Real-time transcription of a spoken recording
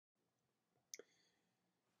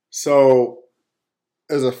So,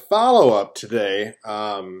 as a follow up today,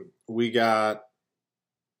 I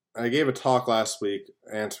gave a talk last week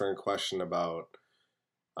answering a question about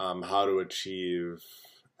how to achieve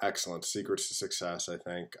excellence, secrets to success. I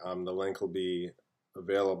think the link will be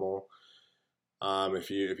available.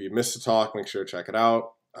 If you missed the talk, make sure to check it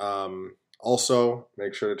out. Also,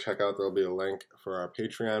 make sure to check out, there'll be a link for our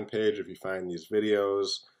Patreon page if you find these videos,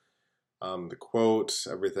 the quotes,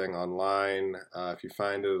 everything online. If you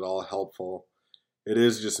find it at all helpful, it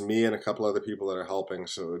is just me and a couple other people that are helping.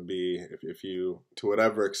 So it would be, if you, to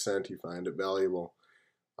whatever extent you find it valuable,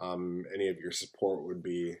 any of your support would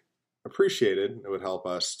be appreciated. It would help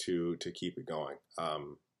us to keep it going.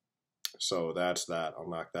 So that's that. I'll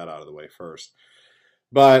knock that out of the way first.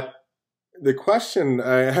 But the question,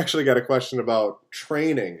 I actually got a question about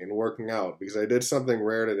training and working out, because I did something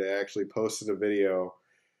rare today. I actually posted a video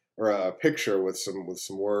or a picture with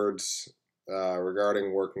some words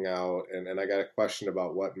regarding working out, and I got a question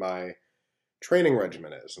about what my training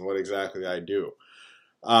regimen is and what exactly I do.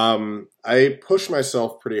 I push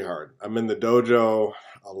myself pretty hard. I'm in the dojo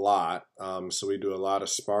a lot, so we do a lot of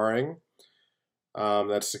sparring.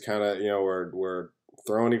 That's the kind of, we're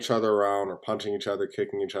throwing each other around or punching each other,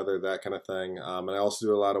 kicking each other, that kind of thing. And I also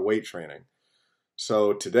do a lot of weight training.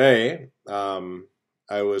 So today,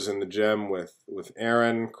 I was in the gym with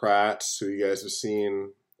Aaron Kratz, who you guys have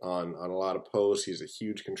seen on a lot of posts. He's a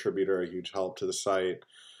huge contributor, a huge help to the site.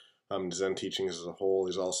 Zen Teachings as a whole.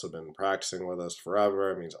 He's also been practicing with us forever.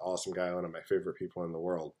 I mean, he's an awesome guy, one of my favorite people in the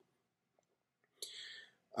world.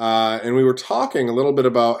 And we were talking a little bit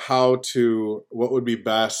about what would be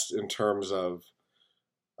best in terms of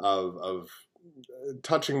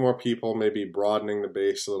touching more people, maybe broadening the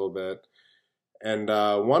base a little bit. And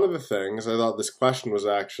one of the things, I thought this question was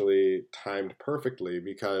actually timed perfectly,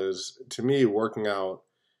 because to me, working out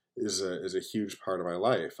is a huge part of my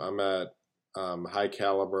life. I'm at High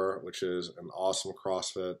Caliber, which is an awesome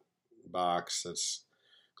CrossFit box that's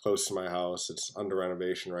close to my house. It's under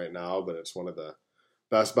renovation right now, but it's one of the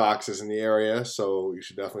best boxes in the area, so you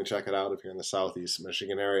should definitely check it out if you're in the Southeast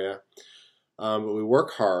Michigan area. But we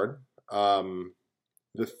work hard.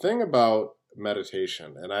 The thing about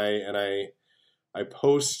meditation, and I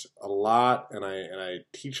post a lot, and I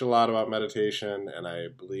teach a lot about meditation, and I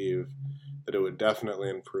believe that it would definitely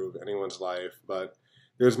improve anyone's life, but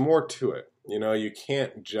there's more to it. You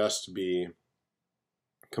can't just be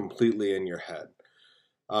completely in your head.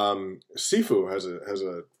 Sifu has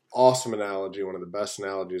a awesome analogy, one of the best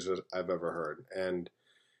analogies that I've ever heard, and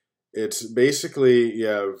it's basically, you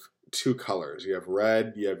have two colors. You have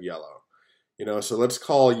red, you have yellow. So let's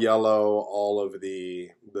call yellow all of the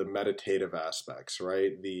meditative aspects,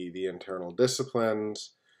 right? The internal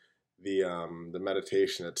disciplines, the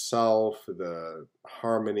meditation itself, the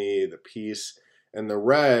harmony, the peace. And the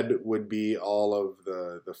red would be all of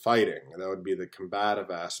the fighting. That would be the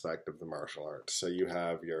combative aspect of the martial arts. So you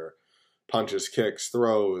have your punches, kicks,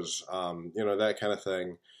 throws, that kind of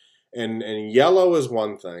thing. And yellow is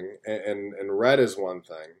one thing, and red is one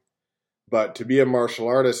thing. But to be a martial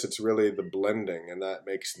artist, it's really the blending, and that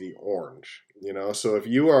makes the orange. So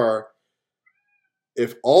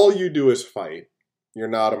if all you do is fight, you're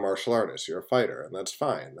not a martial artist. You're a fighter, and that's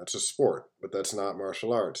fine. That's a sport, but that's not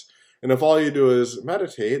martial arts. And if all you do is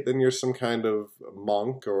meditate, then you're some kind of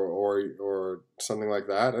monk or something like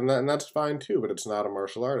that, and that's fine too. But it's not a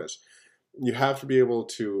martial artist. You have to be able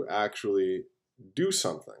to actually do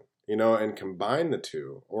something, and combine the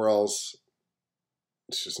two, or else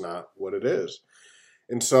it's just not what it is.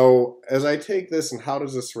 And so as I take this, and how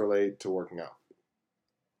does this relate to working out?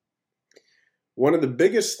 One of the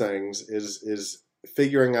biggest things is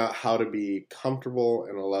figuring out how to be comfortable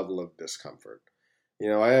in a level of discomfort.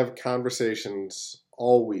 I have conversations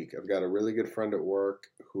all week. I've got a really good friend at work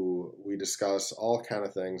who we discuss all kind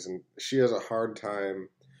of things, and she has a hard time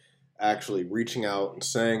actually reaching out and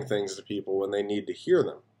saying things to people when they need to hear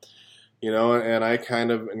them. And I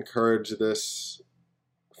kind of encourage this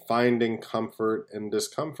finding comfort in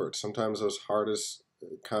discomfort. Sometimes those hardest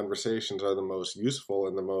conversations are the most useful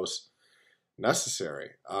and the most necessary.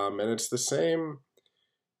 And it's the same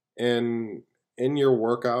in your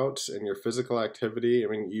workouts and your physical activity. I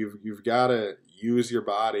mean, you've got to use your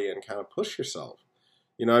body and kind of push yourself.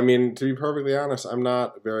 To be perfectly honest, I'm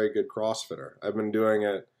not a very good CrossFitter. I've been doing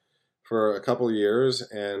it for a couple of years,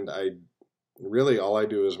 and all I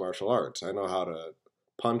do is martial arts. I know how to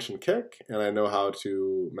punch and kick, and I know how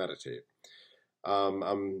to meditate.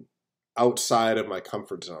 I'm outside of my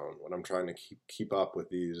comfort zone when I'm trying to keep up with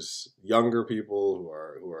these younger people who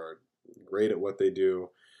are great at what they do.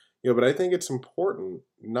 But I think it's important,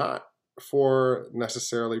 not for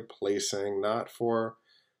necessarily placing, not for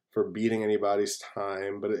for beating anybody's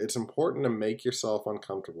time, but it's important to make yourself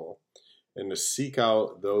uncomfortable and to seek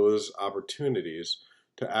out those opportunities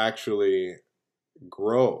to actually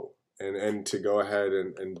grow and to go ahead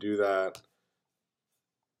and do that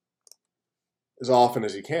as often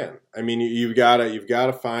as you can. I mean, you've got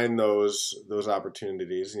to find those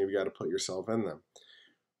opportunities, and you've got to put yourself in them.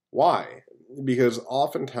 Why? Because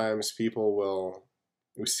oftentimes we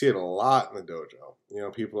see it a lot in the dojo. You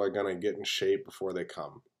know, people are going to get in shape before they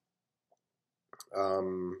come.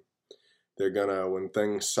 They're gonna, when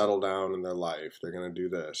things settle down in their life, they're gonna do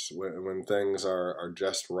this. When things are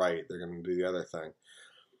just right, they're gonna do the other thing.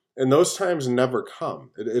 And those times never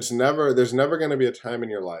come. There's never gonna be a time in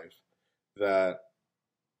your life that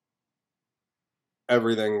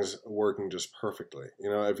everything's working just perfectly. You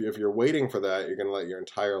know, if you're waiting for that, you're gonna let your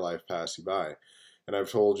entire life pass you by. And I've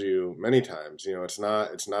told you many times, you know, it's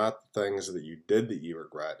not the things that you did that you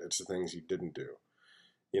regret, it's the things you didn't do.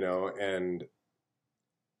 You know, and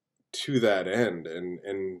to that end, and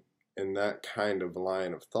in that kind of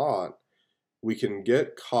line of thought, we can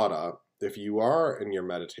get caught up, if you are in your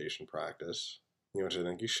meditation practice, you know, which I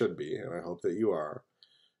think you should be, and I hope that you are,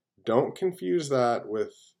 don't confuse that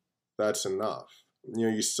with that's enough. You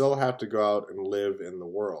know, you still have to go out and live in the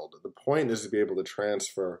world. The point is to be able to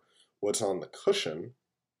transfer what's on the cushion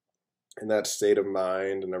and that state of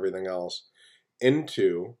mind and everything else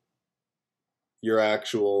into your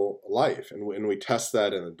actual life. And we test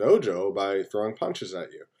that in the dojo by throwing punches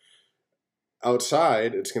at you.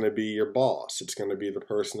 Outside, it's going to be your boss. It's going to be the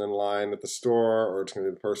person in line at the store, or it's going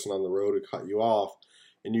to be the person on the road who cut you off,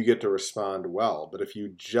 and you get to respond well. But if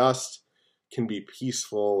you just can be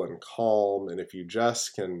peaceful and calm, and if you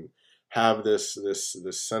just can have this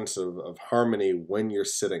sense of harmony when you're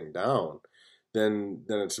sitting down, then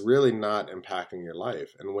it's really not impacting your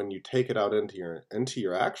life. And when you take it out into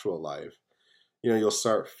your actual life, you know, you'll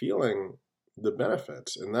start feeling the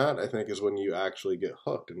benefits. And that, I think, is when you actually get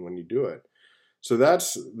hooked and when you do it. So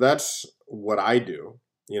that's what I do.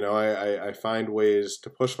 You know, I find ways to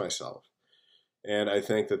push myself. And I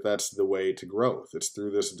think that that's the way to growth. It's through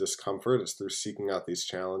this discomfort. It's through seeking out these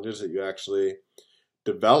challenges that you actually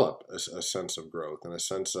develop a sense of growth and a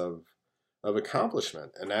sense of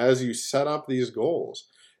accomplishment. And as you set up these goals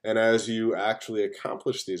and as you actually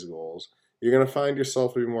accomplish these goals, you're going to find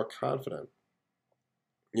yourself to be more confident.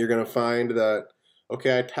 You're going to find that,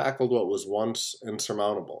 okay, I tackled what was once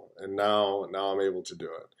insurmountable, and now I'm able to do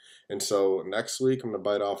it. And so next week, I'm going to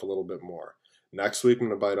bite off a little bit more. Next week, I'm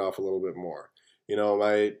going to bite off a little bit more. You know,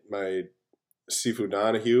 my Sifu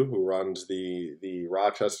Donahue, who runs the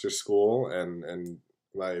Rochester school, and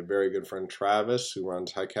my very good friend Travis, who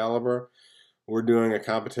runs High Caliber, we're doing a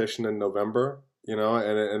competition in November. You know,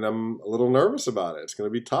 and I'm a little nervous about it. It's going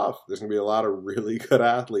to be tough. There's going to be a lot of really good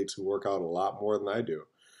athletes who work out a lot more than I do.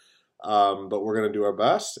 But we're going to do our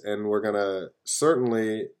best, and we're going to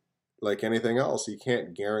certainly, like anything else, you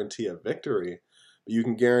can't guarantee a victory, but you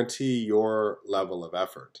can guarantee your level of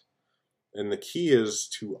effort. And the key is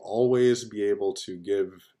to always be able to give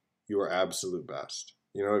your absolute best.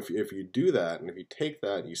 You know, if you do that, and if you take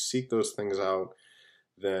that, and you seek those things out,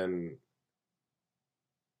 then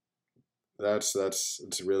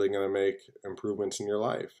it's really going to make improvements in your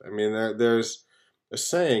life. I mean, there's a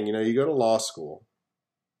saying, you know, you go to law school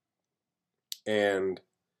and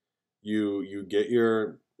you get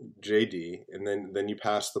your JD, and then you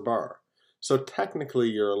pass the bar. So technically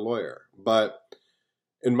you're a lawyer, but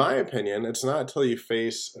in my opinion, it's not until you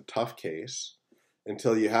face a tough case,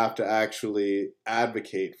 until you have to actually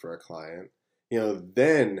advocate for a client, you know,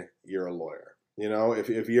 then you're a lawyer. You know, if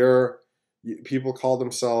people call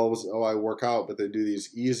themselves, oh, I work out, but they do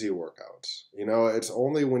these easy workouts. You know, it's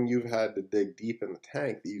only when you've had to dig deep in the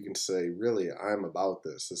tank that you can say, really, I'm about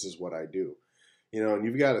this. This is what I do. You know, and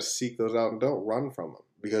you've got to seek those out and don't run from them,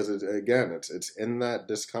 because it's in that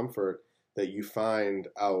discomfort that you find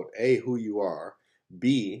out, A, who you are,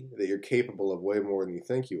 B, that you're capable of way more than you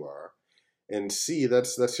think you are, and C,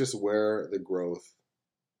 that's just where the growth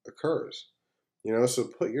occurs. You know, so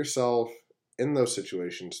put yourself in those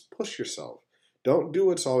situations, push yourself. Don't do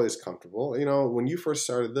what's always comfortable. You know, when you first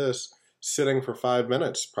started this, sitting for 5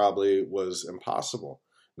 minutes probably was impossible.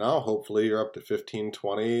 Now, hopefully, you're up to 15,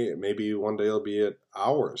 20, maybe one day you'll be at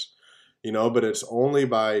hours. You know, but it's only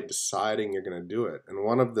by deciding you're going to do it. And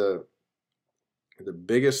one of the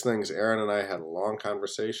biggest things, Aaron and I had a long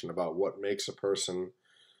conversation about what makes a person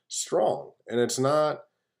strong. And it's not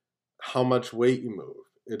how much weight you move.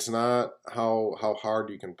 It's not how hard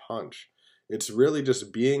you can punch. It's really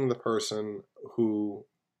just being the person who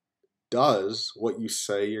does what you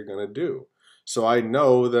say you're going to do. So I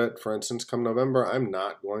know that, for instance, come November, I'm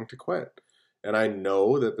not going to quit. And I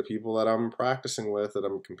know that the people that I'm practicing with, that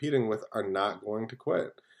I'm competing with, are not going to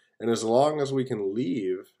quit. And as long as we can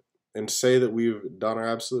leave and say that we've done our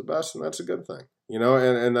absolute best, then that's a good thing,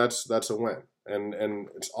 and that's a win. And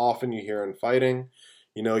it's often you hear in fighting,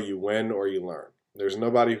 you win or you learn. There's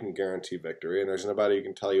nobody who can guarantee victory, and there's nobody who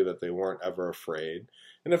can tell you that they weren't ever afraid.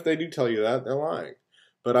 And if they do tell you that, they're lying.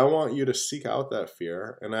 But I want you to seek out that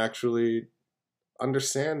fear and actually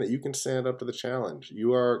understand that you can stand up to the challenge.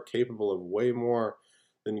 You are capable of way more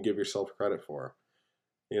than you give yourself credit for.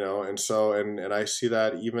 And so and I see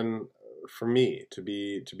that even for me, to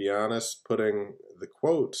be honest, putting the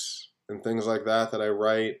quotes and things like that I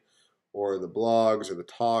write, or the blogs or the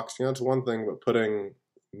talks, it's one thing, but putting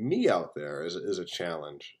me out there is a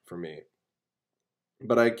challenge for me.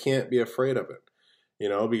 But I can't be afraid of it,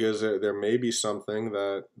 because there may be something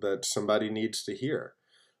that somebody needs to hear.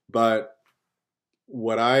 But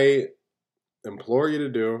what I implore you to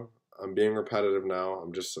do, I'm being repetitive now,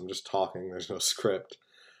 I'm just talking, there's no script,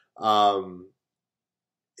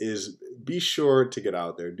 is be sure to get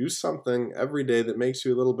out there. Do something every day that makes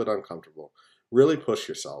you a little bit uncomfortable. Really push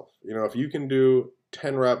yourself. If you can do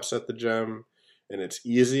 10 reps at the gym and it's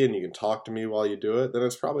easy and you can talk to me while you do it, then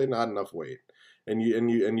it's probably not enough weight. And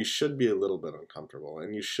you should be a little bit uncomfortable,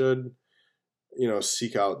 and you should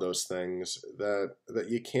seek out those things that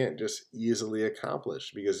you can't just easily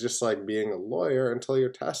accomplish, because just like being a lawyer, until you're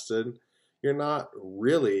tested, you're not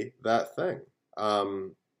really that thing.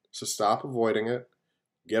 So stop avoiding it.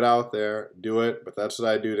 Get out there, do it. But that's what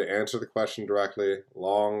I do to answer the question directly.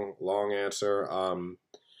 Long answer.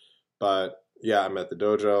 But yeah, I'm at the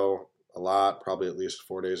dojo a lot, probably at least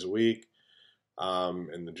 4 days a week.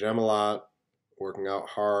 In the gym a lot, working out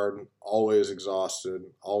hard, always exhausted,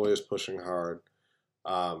 always pushing hard.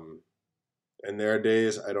 And there are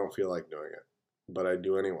days I don't feel like doing it, but I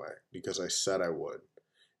do anyway, because I said I would.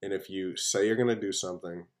 And if you say you're going to do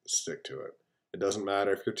something, stick to it. It doesn't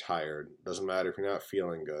matter if you're tired. It doesn't matter if you're not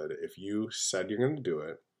feeling good. If you said you're going to do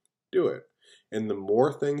it, do it. And the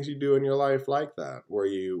more things you do in your life like that, where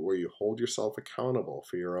you hold yourself accountable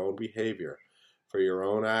for your own behavior, for your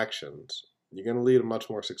own actions, you're going to lead a much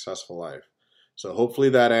more successful life. So hopefully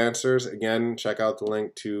that answers. Again, check out the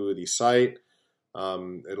link to the site.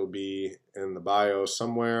 It'll be in the bio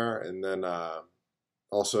somewhere. And then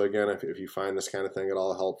also, again, if you find this kind of thing at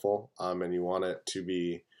all helpful, and you want it to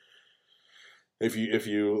be, if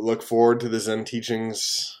you look forward to the Zen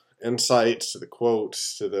teachings, insights, to the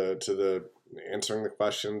quotes, to the answering the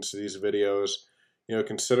questions, to these videos,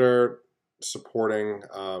 consider supporting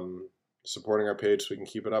our page so we can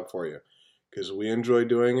keep it up for you, because we enjoy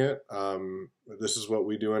doing it. This is what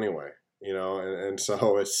we do anyway, and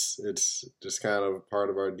so it's just kind of part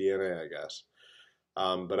of our DNA, I guess.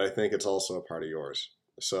 But I think it's also a part of yours.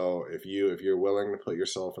 So if you're willing to put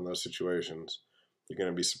yourself in those situations, you're going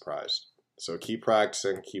to be surprised. So keep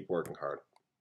practicing, keep working hard.